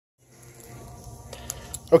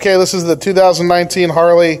Okay, this is the 2019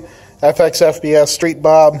 Harley FX FBS Street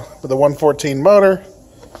Bob with a 114 motor.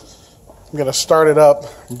 I'm going to start it up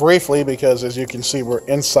briefly because, as you can see, we're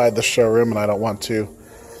inside the showroom and I don't want to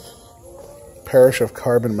perish of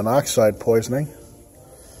carbon monoxide poisoning.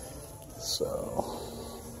 So,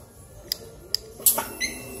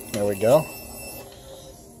 there we go.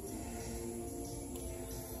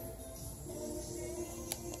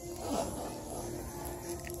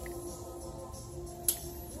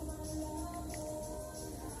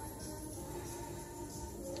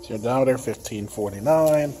 Odometer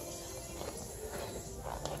 1549.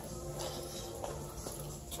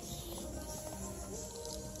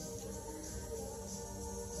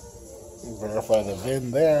 Verify the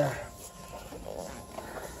VIN there.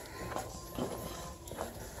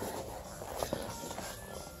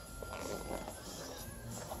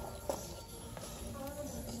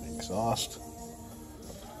 Exhaust.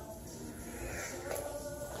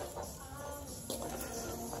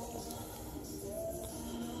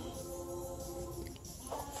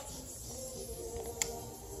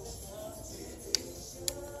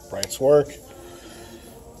 Brights work.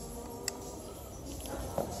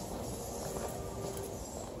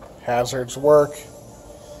 Hazards work.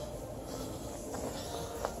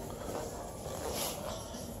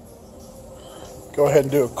 Go ahead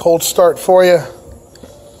and do a cold start for you.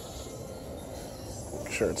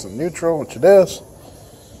 Make sure it's in neutral, which it is.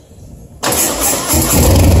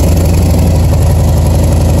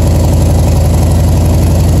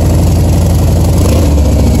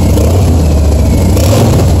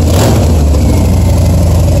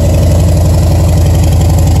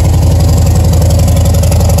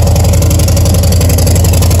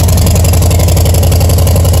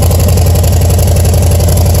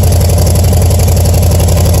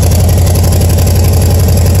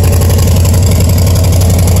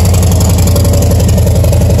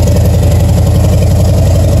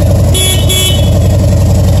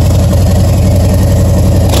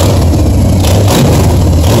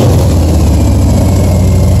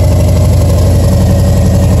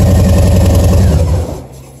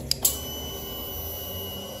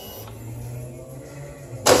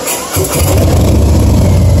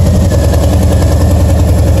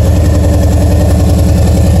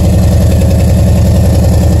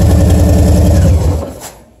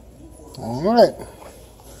 Alright,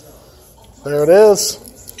 there it is.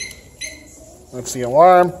 That's the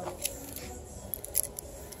alarm.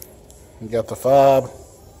 You got the fob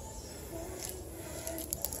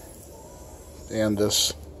and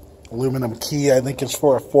this aluminum key. I think it's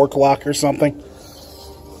for a fork lock or something.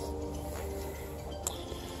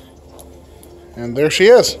 And there she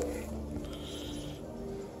is.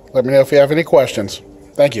 Let me know if you have any questions.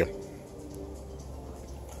 Thank you.